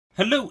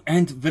Hello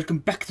and welcome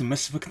back to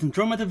Mass Effect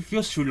Andromeda with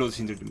yours truly,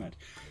 Indoril.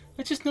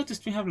 I just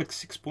noticed we have like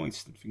 6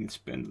 points that we can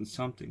spend on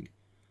something.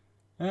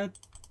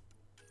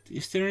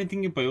 Is there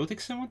anything in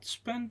biotics I want to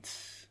spend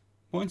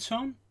points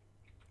on?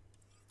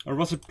 Or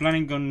was I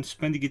planning on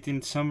spending it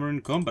in somewhere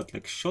in combat,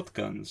 like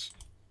shotguns?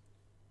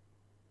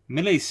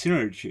 Melee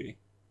synergy.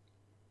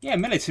 Yeah,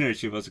 melee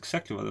synergy was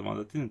exactly what I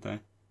wanted, didn't I?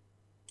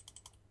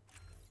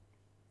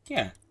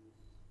 Yeah.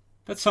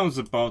 That sounds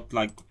about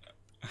like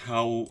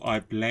how I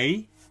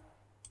play.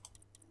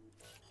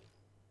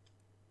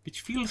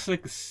 Which feels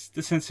like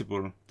the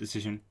sensible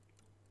decision.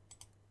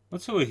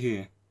 What's over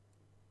here?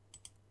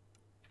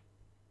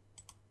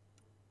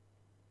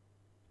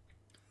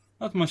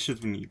 Not much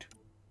that we need.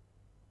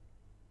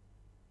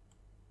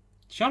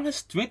 John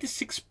has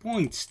 26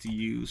 points to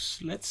use.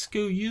 Let's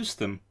go use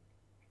them.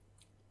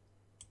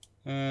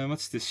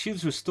 What's this?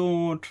 Shields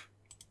restored.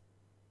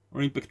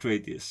 Or impact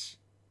radius.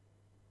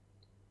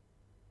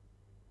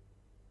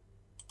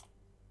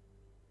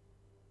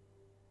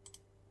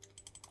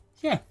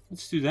 Yeah,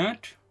 let's do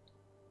that.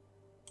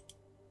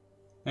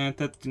 And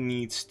that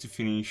needs to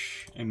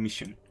finish a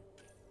mission.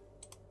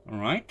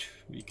 Alright,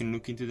 we can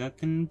look into that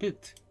in a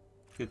bit.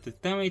 Get the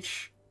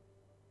damage.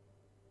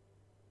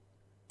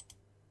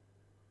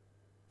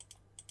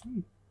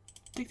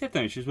 Take that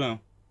damage as well.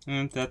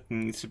 And that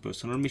needs a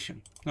personal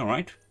mission.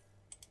 Alright.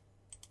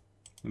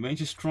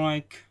 Avenger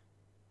strike.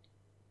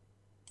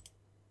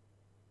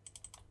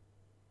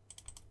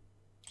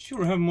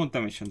 Sure, have more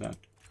damage than that.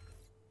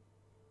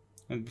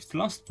 And with the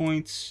last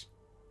points.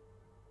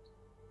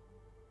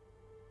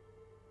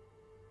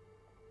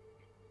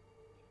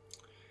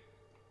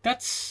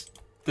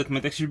 That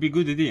might actually be a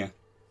good idea.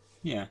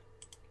 Yeah.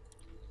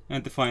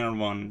 And the final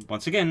one,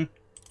 once again,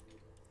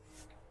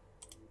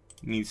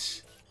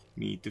 needs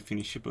me to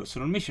finish a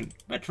personal mission.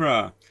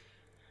 Petra!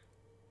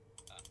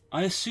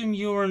 I assume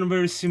you're in a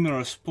very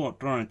similar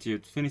spot, aren't you?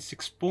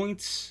 26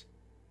 points.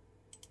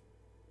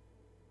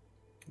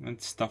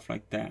 And stuff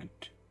like that.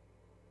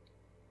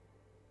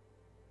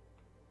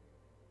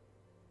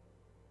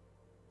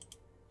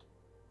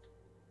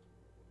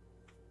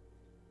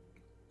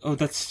 Oh,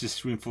 that's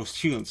just reinforced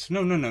shields.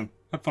 No.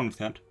 Have fun with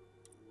that.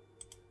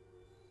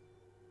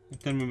 And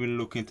then we will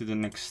look into the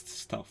next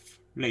stuff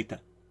later.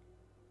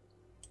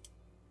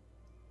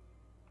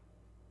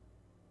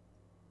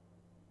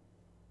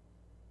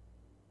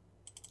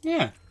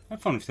 Yeah,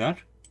 have fun with that.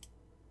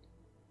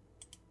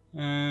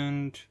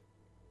 And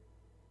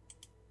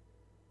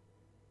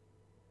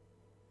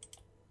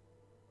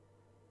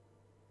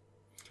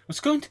I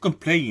was going to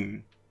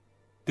complain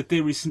that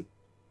there is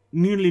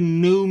nearly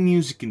no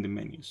music in the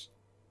menus.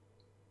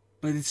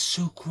 But it's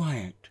so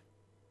quiet.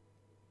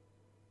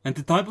 And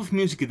the type of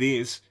music it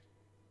is,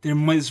 there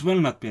might as well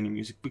not be any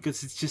music,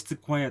 because it's just a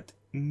quiet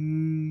It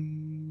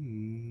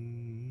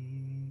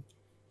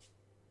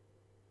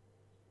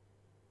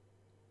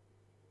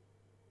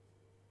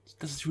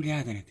doesn't really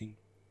add anything.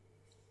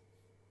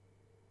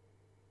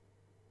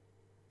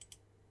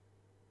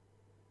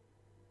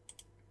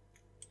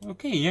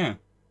 Okay, yeah.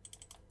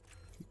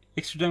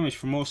 Extra damage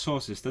from all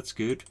sources, that's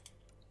good.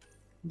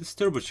 This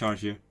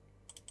turbocharger.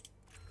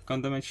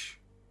 Gun damage,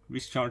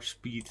 recharge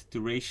speed,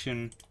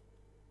 duration.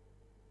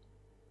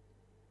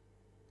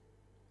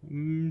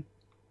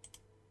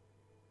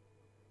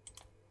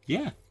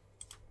 Yeah.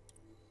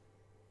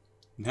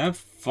 And have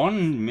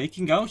fun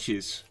making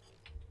ouchies.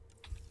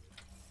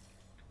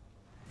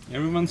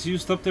 Everyone's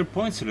used up their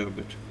points a little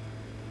bit.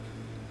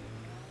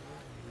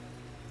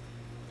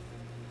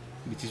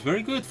 Which is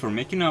very good for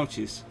making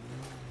ouchies.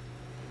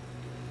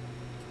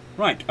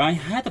 Right, I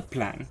had a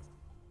plan.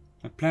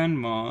 My plan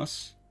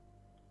was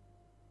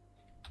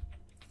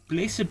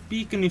place a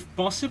beacon if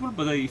possible,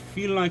 but I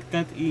feel like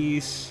that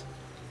is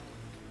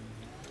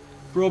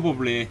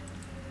probably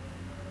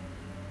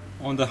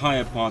on the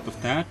higher part of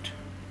that.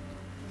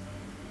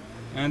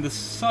 And as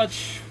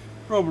such,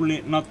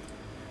 probably not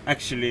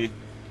actually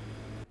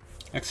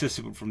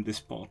accessible from this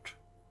spot.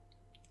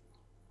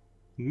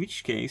 In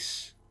which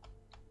case,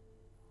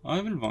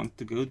 I will want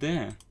to go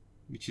there,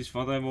 which is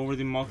what I've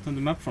already marked on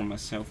the map for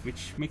myself,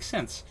 which makes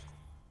sense.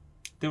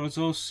 There was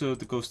also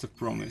the Ghost of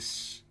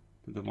Promise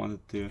that I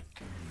wanted to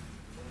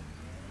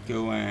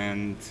go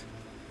and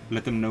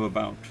let them know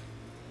about.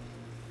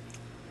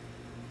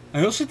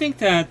 I also think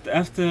that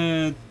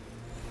after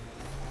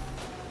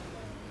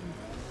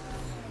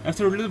a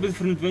little bit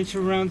of an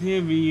adventure around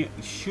here, we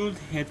should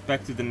head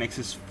back to the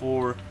Nexus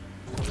for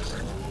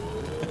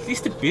at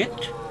least a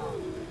bit.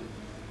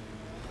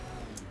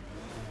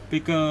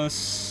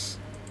 Because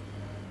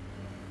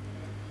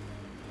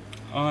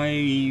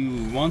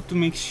I want to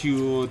make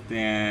sure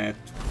that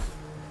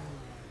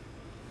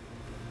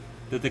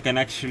I can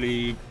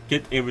actually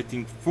get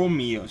everything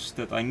from EOS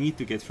that I need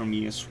to get from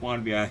EOS while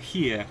we are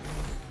here.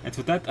 And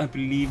for that I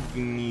believe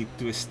we need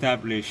to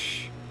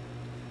establish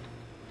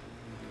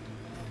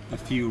a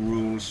few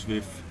rules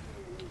with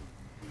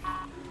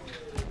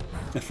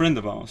a friend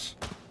of ours.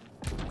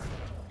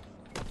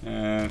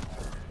 Oh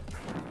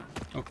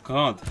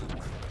god.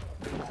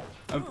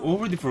 I've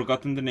already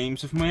forgotten the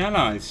names of my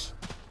allies.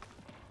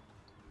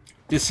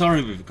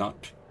 Sorry, we've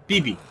got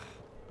BB.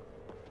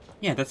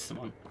 Yeah, that's the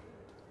one.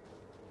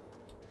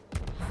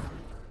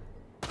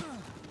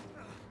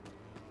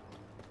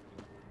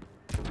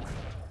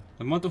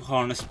 I want to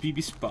harness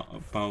BB's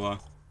power,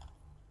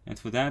 and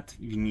for that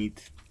we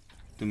need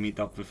to meet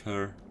up with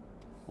her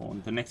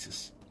on the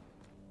Nexus.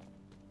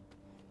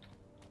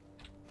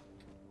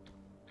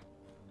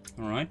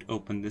 Alright,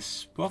 open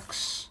this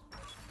box.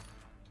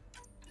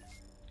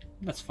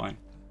 That's fine.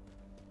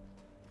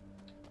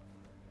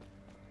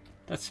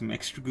 That's some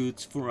extra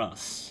goods for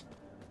us.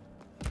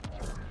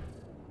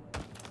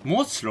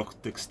 More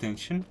slot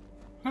extension?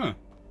 Huh.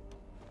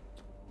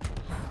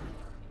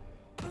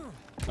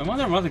 I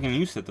wonder what I can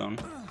use that on.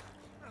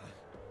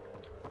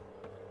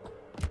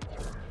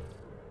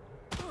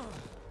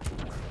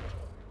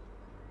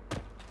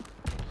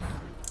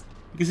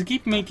 Because I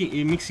keep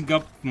mixing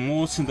up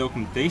mods and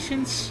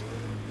documentations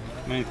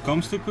when it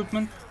comes to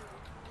equipment.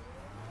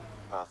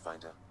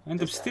 Pathfinder,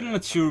 And I'm still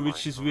not sure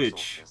which is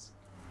which.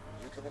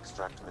 you can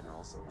extract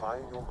minerals via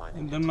your mining.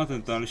 And I'm not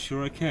entirely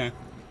sure I care.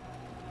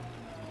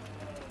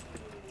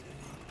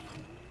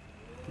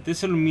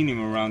 There's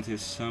aluminium around here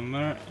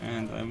somewhere,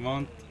 and I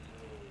want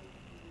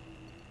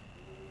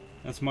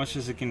as much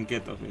as I can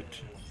get of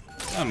it.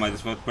 I might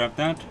as well grab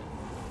that.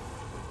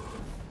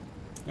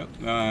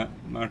 Oh,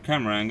 our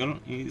camera angle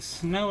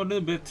is now a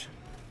little bit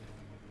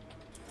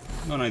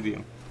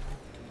non-ideal.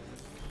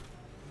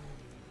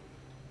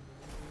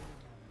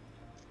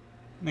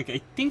 Okay,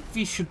 I think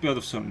we should be out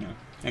of zone now.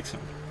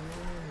 Excellent.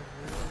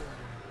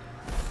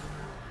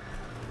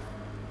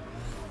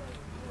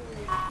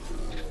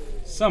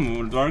 Some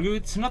would argue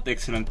it's not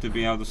excellent to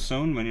be out of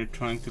zone when you're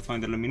trying to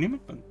find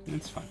aluminium, but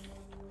it's fine.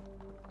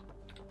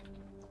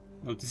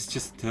 Oh, this is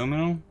just a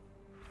terminal.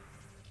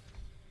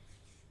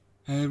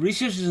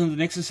 Researchers on the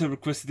Nexus have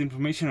requested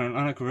information on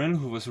Anna Corell,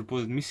 who was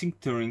reported missing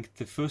during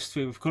the first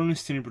wave of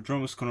colonists in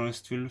Andromeda's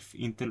colonist 12.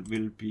 Intel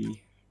will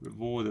be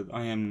rewarded.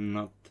 I am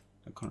not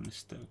a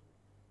colonist though.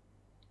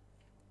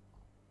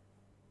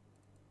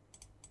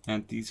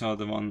 And these are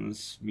the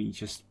ones we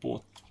just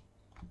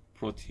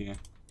brought here.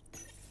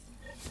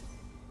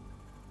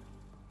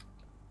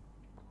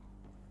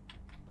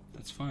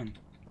 That's fine.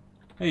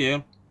 Hey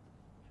Yale.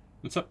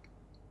 What's up?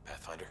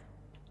 Pathfinder.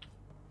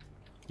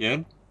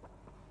 Yale?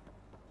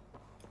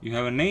 You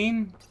have a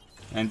name,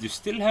 and you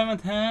still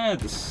haven't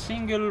had a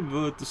single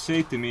word to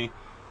say to me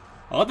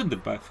other than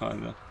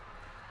Pathfinder.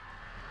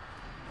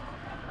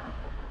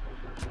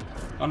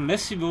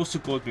 Unless you've also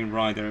called me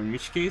Ryder, in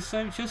which case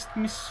I just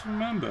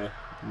misremember.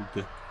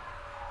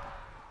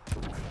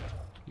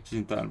 Which is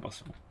entirely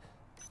possible.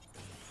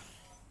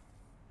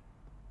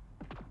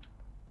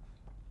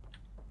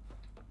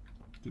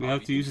 Do we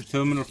have to use a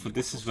terminal for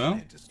this as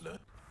well?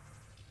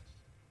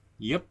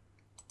 Yep.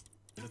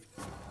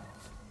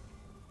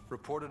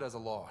 Reported as a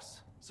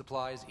loss.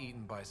 Supplies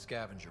eaten by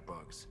scavenger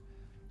bugs.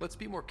 Let's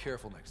be more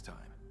careful next time.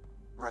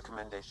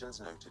 Recommendations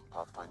noted,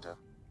 Pathfinder.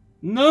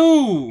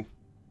 No!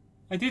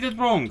 I did it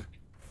wrong.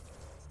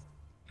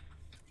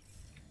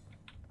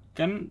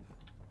 Can...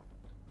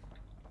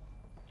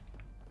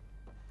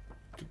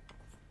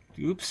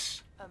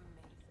 Oops.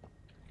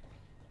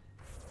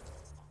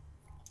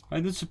 I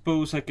don't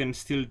suppose I can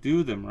still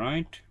do them,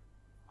 right?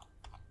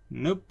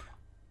 Nope.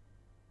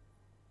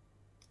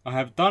 I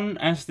have done,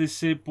 as they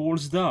say,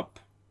 ballsed up.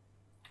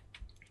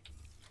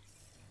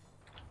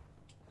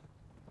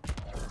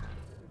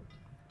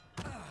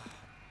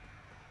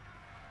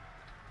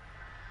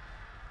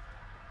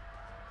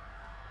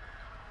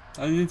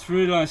 I didn't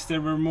realize there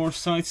were more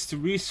sites to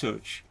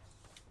research.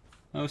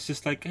 I was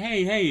just like,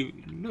 hey,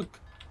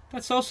 look,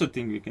 that's also a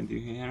thing we can do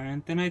here,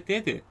 and then I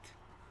did it.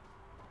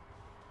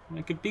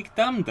 Like a big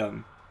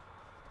dum-dum.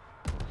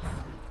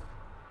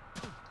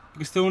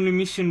 Because the only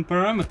mission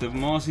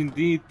parameter was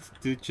indeed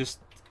to just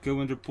go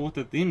and report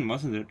that in,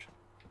 wasn't it?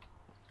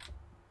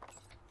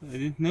 I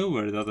didn't know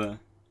where the other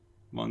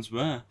ones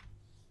were.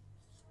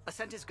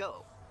 Ascent is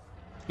go.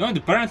 No, and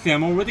apparently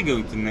I'm already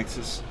going to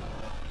Nexus.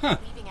 Huh.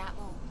 Leaving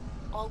Atwell.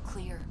 All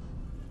clear.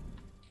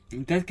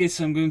 In that case,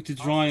 I'm going to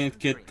try and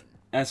get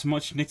as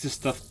much Nexus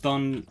stuff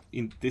done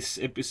in this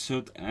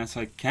episode as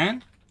I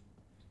can.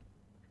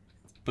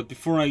 But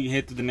before I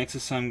head to the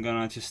Nexus, I'm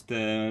gonna just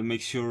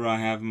make sure I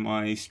have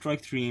my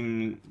strike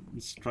teams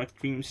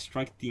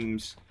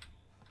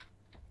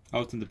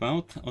out and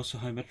about. Also,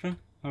 hi Vetra,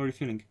 how are you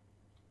feeling?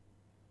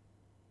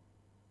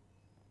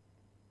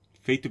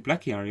 Fade to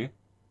Blackie, are you?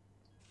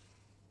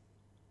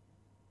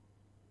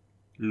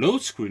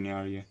 Load screen,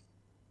 are you?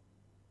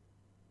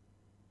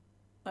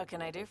 What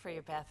can I do for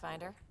you,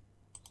 Pathfinder?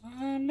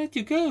 Let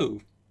you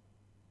go.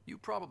 You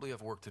probably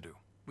have work to do.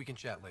 We can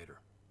chat later.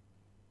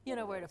 You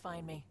know where to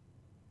find me.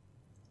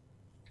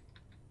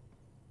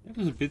 That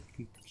was a bit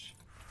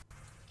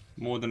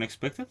more than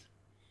expected.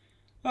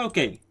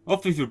 Okay,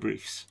 off with your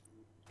briefs.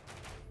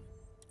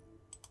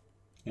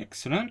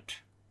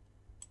 Excellent.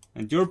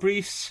 And your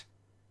briefs?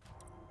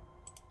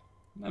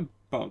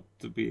 About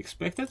to be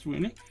expected,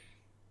 really.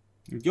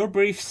 And your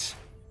briefs?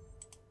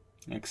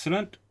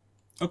 Excellent.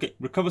 Okay,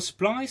 recover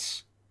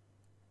supplies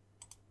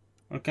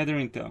or gather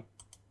intel?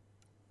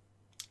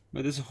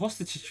 But there's a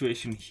hostage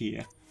situation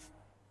here.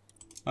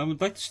 I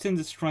would like to send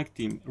the strike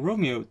team.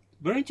 Romeo,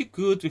 weren't you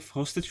good with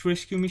hostage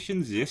rescue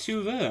missions? Yes,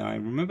 you were. I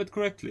remembered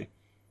correctly.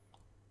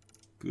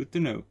 Good to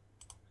know.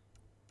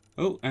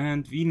 Oh,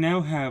 and we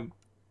now have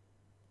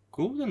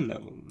golden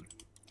level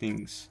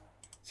things.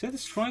 Set a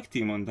strike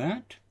team on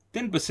that.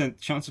 10%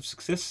 chance of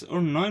success or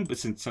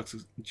 9%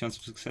 chance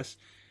of success.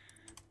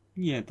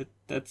 Yeah,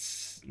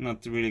 that's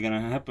not really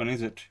gonna happen,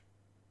 is it?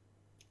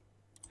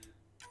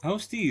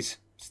 How's these?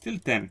 Still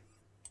 10.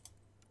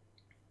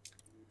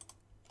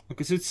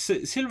 Okay, so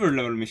it's silver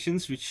level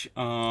missions, which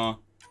are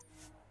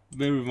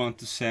where we want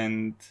to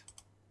send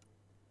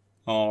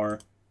our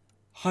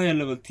higher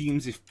level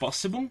teams if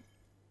possible.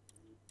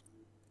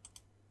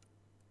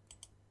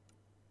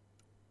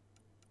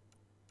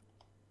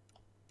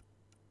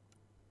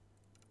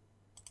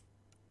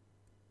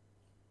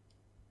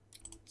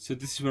 So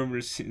this is where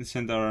we'll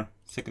send our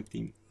second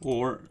team.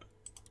 Or,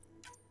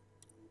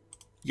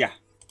 yeah,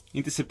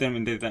 Intercept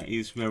Vendetta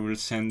is where we'll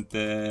send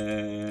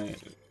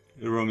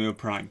Romeo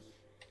Prime.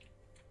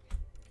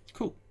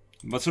 Cool.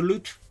 What's our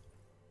loot?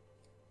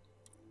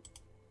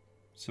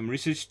 Some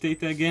research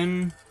data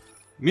again.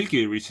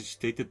 Milky Way research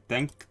data,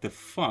 thank the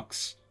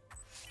fucks.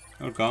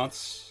 Or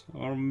gods,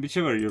 or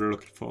whichever you're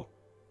looking for.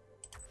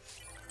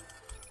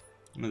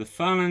 Another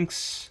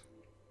Phalanx.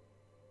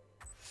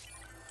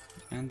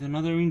 And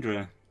another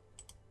Indra.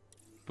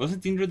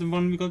 Wasn't Indra the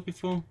one we got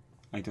before?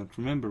 I don't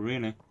remember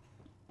really.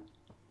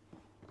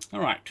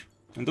 Alright,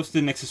 and those are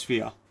the Nexus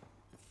VR.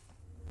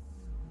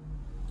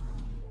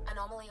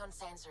 Anomaly on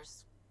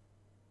sensors.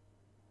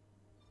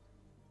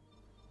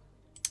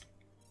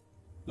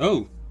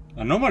 Oh,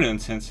 anomaly on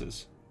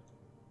sensors.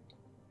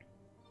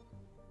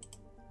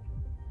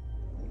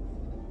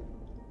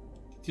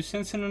 Did you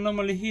sense an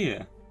anomaly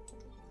here?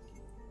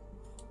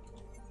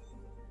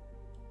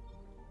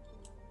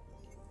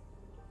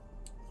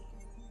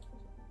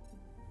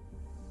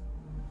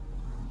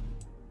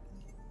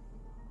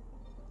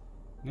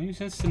 No, you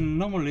sense an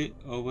anomaly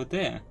over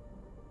there.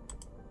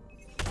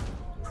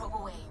 Probe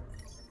away.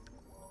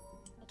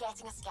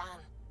 Getting a scan.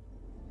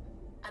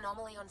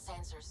 Anomaly on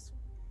sensors.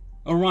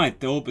 Alright,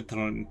 the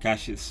orbital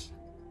caches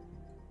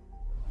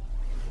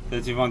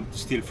that you want to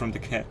steal from the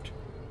cat.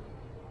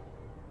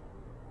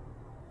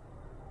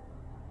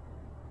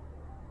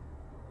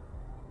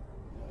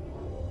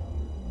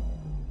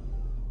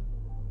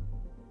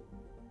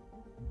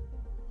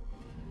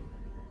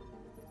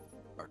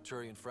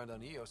 Arturian friend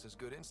on Eos has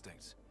good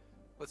instincts.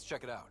 Let's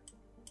check it out.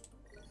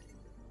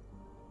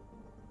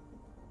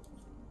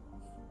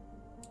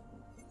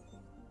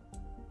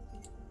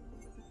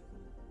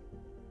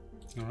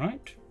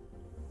 Alright.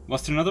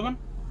 Was there another one?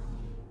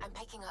 I'm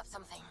picking up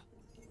something.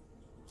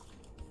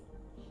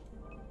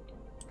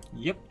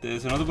 Yep,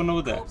 there's another one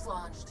over there. Probes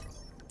launched.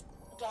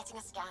 Getting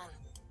a scan.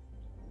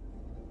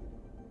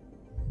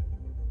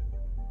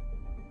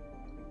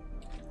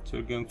 So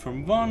we're going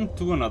from one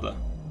to another.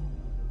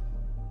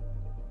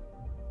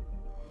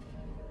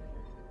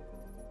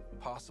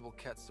 Possible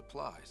Ket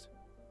supplies,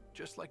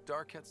 just like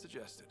Dark had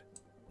suggested.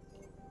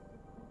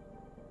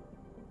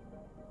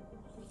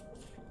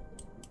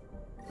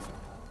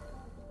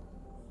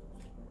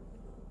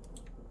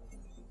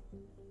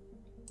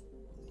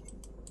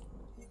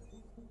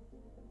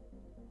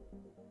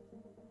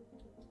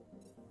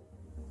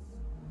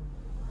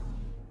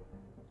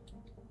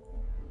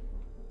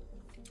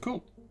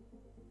 Cool.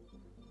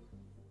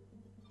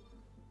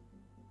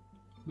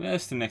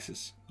 Where's the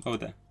Nexus? Over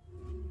there.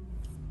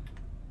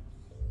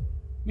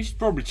 We should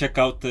probably check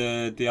out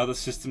the other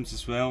systems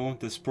as well.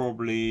 There's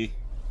probably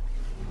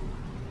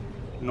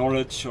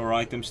knowledge or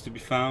items to be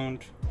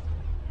found.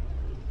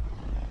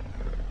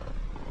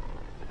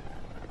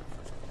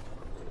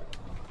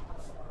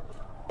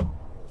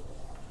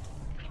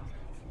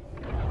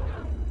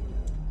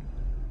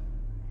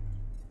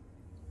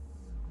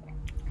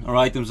 Or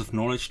items of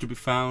knowledge to be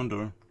found,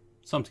 or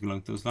something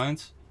along those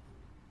lines.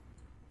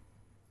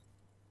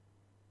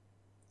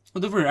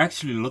 Well, there were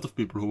actually a lot of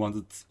people who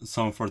wanted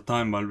some of our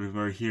time while we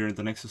were here in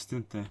the Nexus,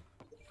 didn't they?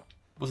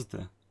 Was it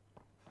there?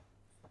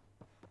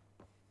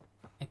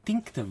 I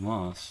think there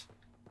was.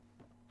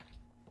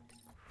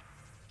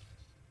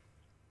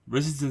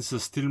 Residents are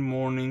still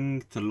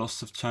mourning the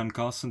loss of Chan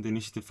Carson. The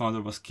initiative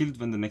founder was killed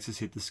when the Nexus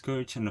hit the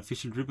Scourge. An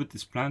official reboot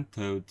is planned,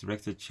 though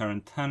director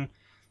Sharon Tan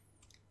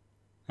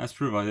has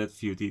provided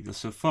few details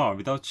so far.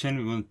 Without Chen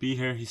we wouldn't be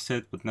here, he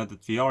said, but now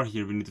that we are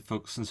here we need to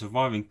focus on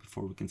surviving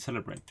before we can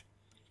celebrate.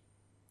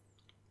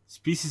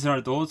 Species are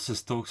at odds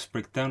as talks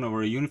break down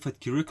over a unified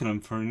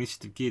curriculum for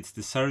initiative gates.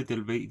 The Sari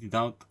they'll wait it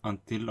out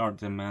until our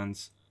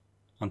demands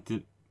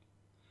the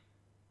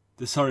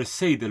Sari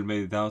say they'll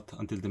wait it out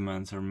until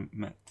demands are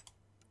met.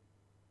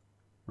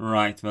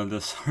 Right, well the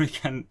Sari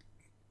can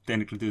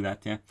technically do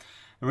that, yeah.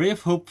 A ray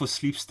of hope for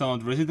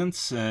sleep-starved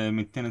residents.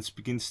 Maintenance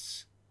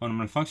begins on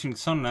malfunctioning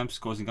sun lamps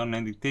causing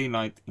unending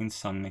daylight in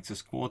some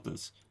Nexus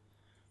quarters.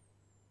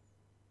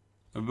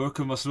 A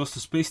worker was lost to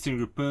space during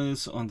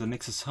repairs on the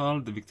Nexus hull.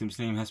 The victim's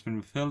name has been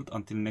withheld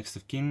until next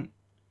of kin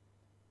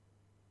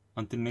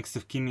in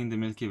the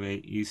Milky Way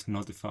is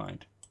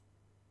notified.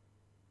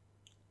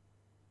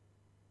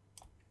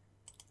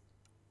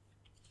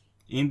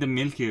 In the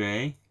Milky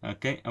Way,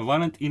 okay, a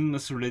violent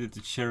illness related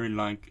to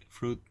cherry-like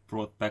fruit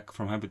brought back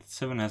from Habitat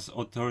 7 has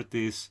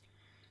authorities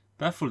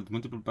baffled.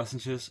 Multiple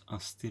passengers are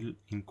still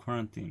in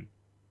quarantine.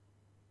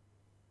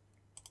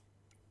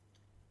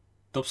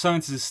 Top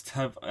scientists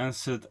have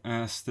answered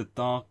as the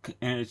dark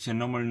energy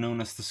anomaly known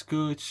as the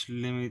Scourge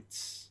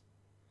limits.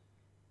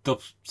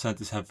 Top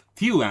scientists have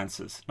few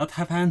answers, not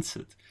have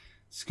answered.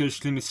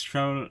 Scourge limits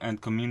travel and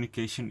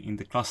communication in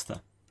the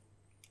cluster.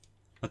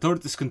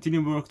 Authorities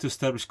continue work to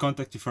establish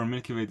contact with our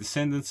Milky Way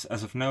descendants.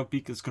 As of now,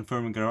 beacons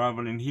confirming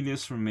arrival in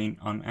Helios remain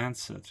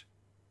unanswered.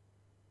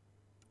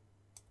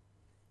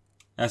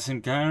 As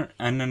an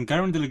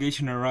Angaran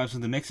delegation arrives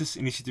on the Nexus,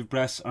 Initiative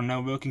brass are now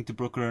working to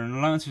broker an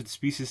alliance with the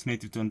species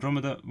native to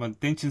Andromeda. While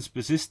tensions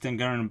persist, the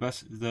Angaran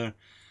ambassador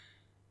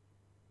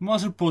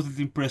was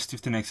reportedly impressed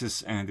with the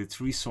Nexus and its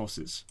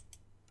resources.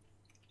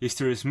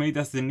 History is made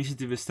as the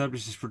Initiative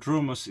establishes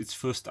Prodromos, its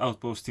first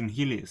outpost in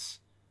Helios.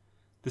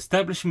 The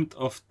establishment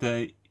of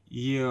the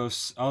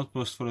EOS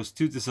outpost follows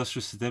 2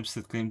 disastrous attempts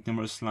that claimed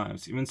numerous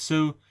lives. Even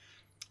so,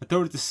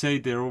 authorities say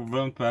they are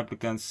overwhelmed by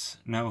applicants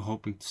now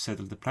hoping to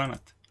settle the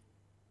planet.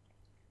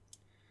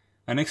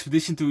 An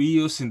expedition to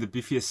EOS in the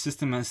BFS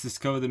system has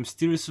discovered a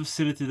mysterious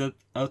facility that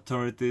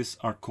authorities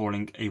are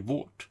calling a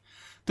vault.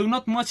 Though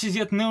not much is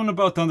yet known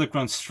about the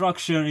underground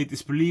structure, it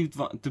is believed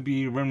to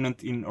be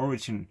remnant in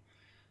origin.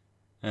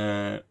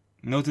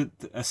 Noted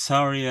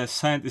Asaria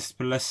scientist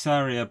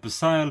Pelasaria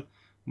Basile,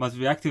 but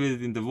we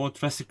activated in the vault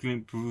drastically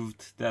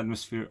improved the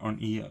atmosphere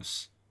on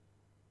EOS.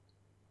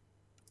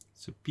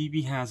 So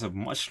BB has a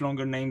much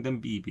longer name than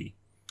BB.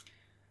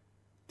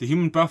 The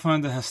human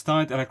Pathfinder has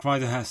died. Alec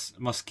Ryder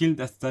was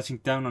killed after touching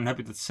down on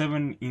Habitat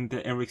 7 in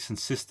the Erickson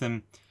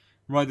system.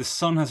 Ryder's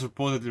son has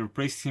reportedly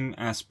replaced him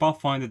as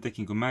Pathfinder,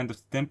 taking command of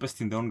the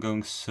Tempest in the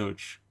ongoing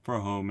search for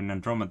a home in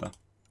Andromeda.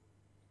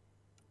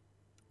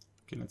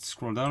 Okay, let's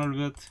scroll down a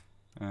little bit.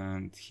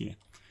 And here.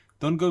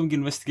 The ongoing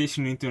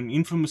investigation into an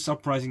infamous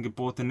uprising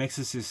aboard the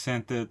Nexus is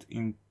centered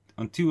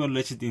on 2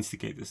 alleged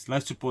instigators,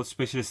 life support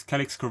specialist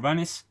Calix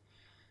Corvanis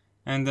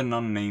and an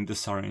unnamed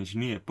Asari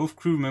engineer. Both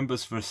crew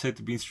members were said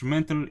to be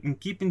instrumental in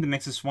keeping the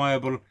Nexus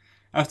viable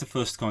after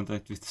first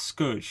contact with the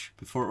Scourge,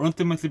 before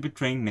ultimately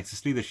betraying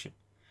Nexus leadership.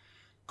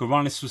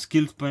 Corvanis was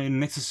killed by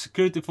Nexus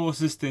security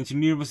forces, the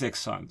engineer was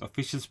exiled.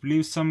 Officials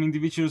believe some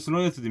individuals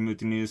loyal to the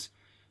mutineers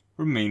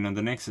remain on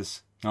the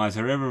Nexus. Eyes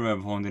are everywhere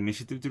upon the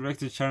Initiative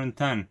Director Sharon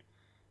Tan,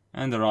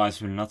 and their eyes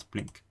will not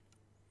blink.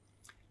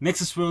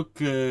 Nexus work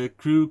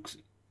crews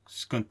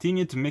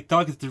continue to make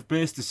targeted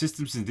repairs to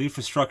systems and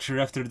infrastructure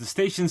after the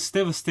station's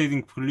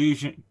devastating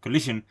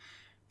collision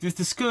with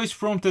the Scourge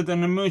prompted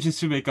an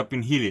emergency wake-up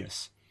in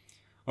Helios.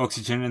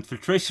 Oxygen and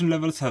filtration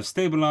levels have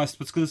stabilized,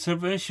 but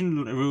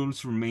conservation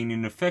rules remain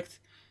in effect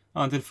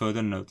until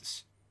further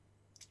notice.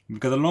 We've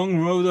got a long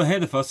road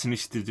ahead of us,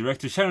 Initiative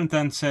Director Sharon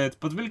Tan said,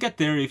 but we'll get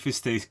there if we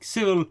stay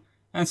civil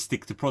and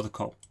stick to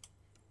protocol.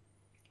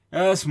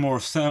 As more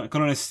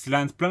colonists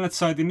land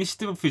planetside,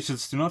 Initiative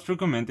officials do not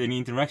recommend any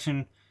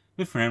interaction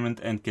with remnant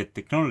and get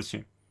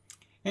technology.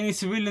 Any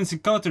civilians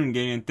encountering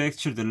alien tech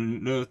should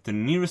alert the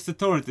nearest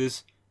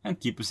authorities and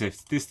keep a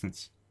safe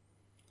distance.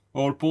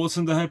 All ports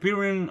on the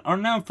Hyperion are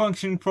now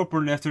functioning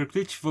properly after a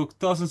glitch woke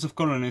dozens of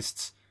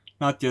colonists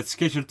not yet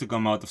scheduled to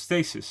come out of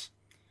stasis.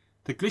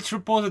 The glitch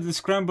reportedly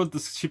scrambled the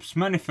ship's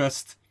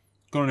manifest.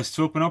 Colonists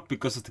who open up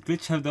because of the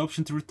glitch have the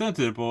option to return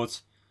to their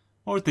ports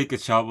or take a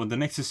job on the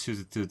Nexus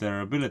suited to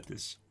their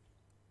abilities.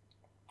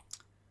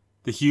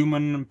 The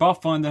human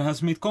Pathfinder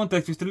has made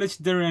contact with the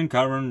legendary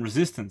Angaran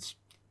resistance.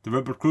 The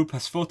rebel group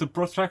has fought a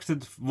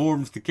protracted war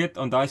with the Ket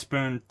on the ice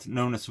planet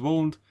known as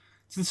Wold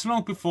since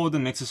long before the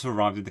Nexus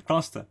arrived in the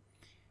cluster.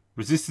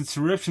 Resistance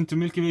reaction to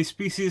Milky Way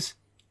species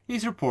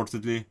is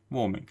reportedly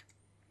warming.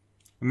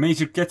 A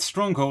major Ket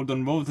stronghold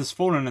on Wold has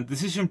fallen, and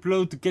decision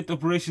blow to get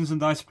operations on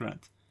the ice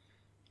planet.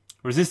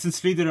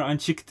 Resistance leader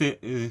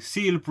Anchik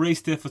Seal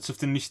praised the efforts of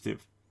the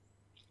Initiative.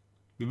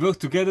 We work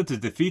together to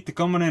defeat the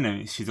common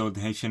enemy, she told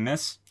the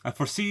HNS. I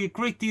foresee a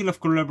great deal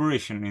of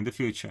collaboration in the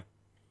future.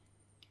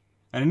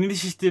 An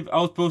Initiative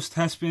outpost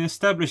has been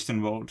established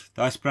in Wold.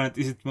 The ice planet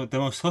isn't the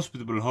most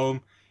hospitable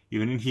home,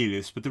 even in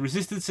Helios, but the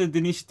Resistance and the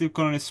Initiative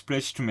colonists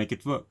pledged to make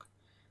it work.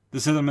 The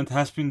settlement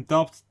has been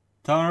dubbed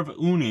Tarv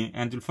Uni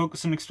and will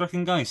focus on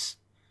extracting ice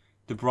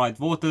to provide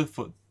water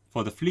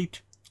for the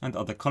fleet and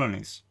other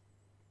colonies.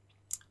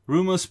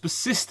 Rumors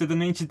persist that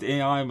an ancient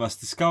AI was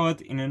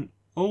discovered in an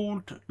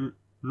old,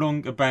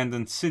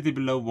 long-abandoned city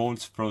below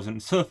Wold's frozen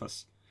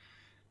surface.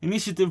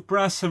 Initiative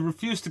brass have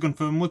refused to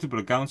confirm multiple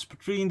accounts,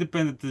 but 3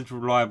 independent and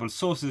reliable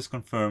sources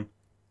confirm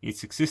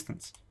its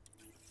existence.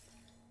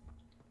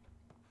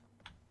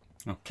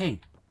 Okay,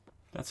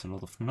 that's a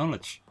lot of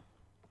knowledge.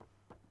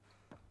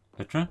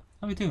 Petra,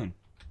 how are we doing?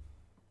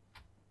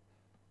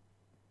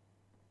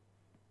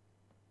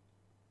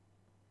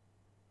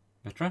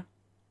 Petra?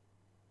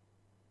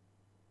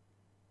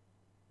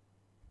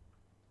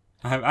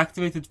 I have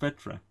activated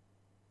Petra.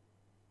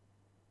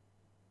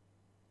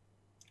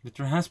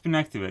 Petra has been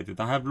activated.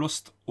 I have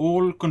lost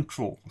all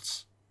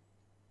controls.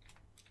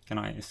 Can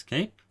I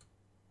escape?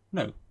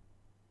 No.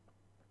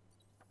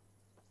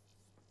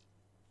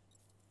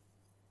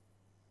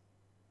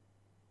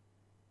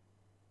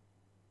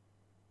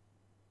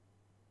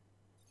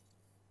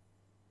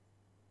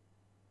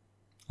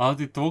 Are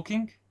they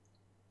talking?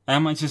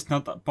 Am I just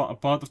not a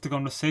part of the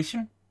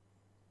conversation?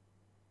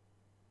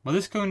 What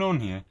is going on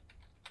here?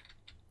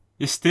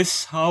 Is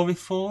this how we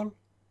fall?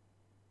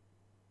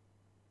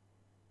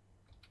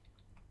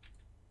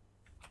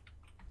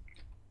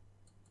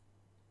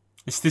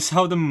 Is this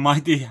how the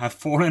mighty have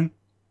fallen?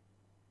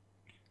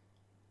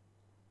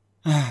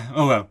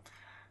 Oh well.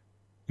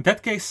 In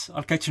that case,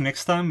 I'll catch you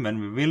next time when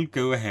we will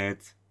go ahead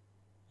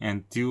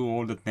and do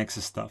all that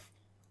Nexus stuff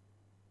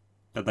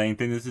that I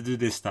intended to do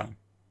this time,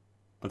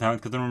 but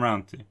haven't gotten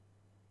around to.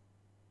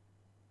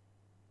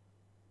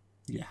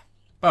 Yeah.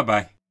 Bye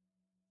bye.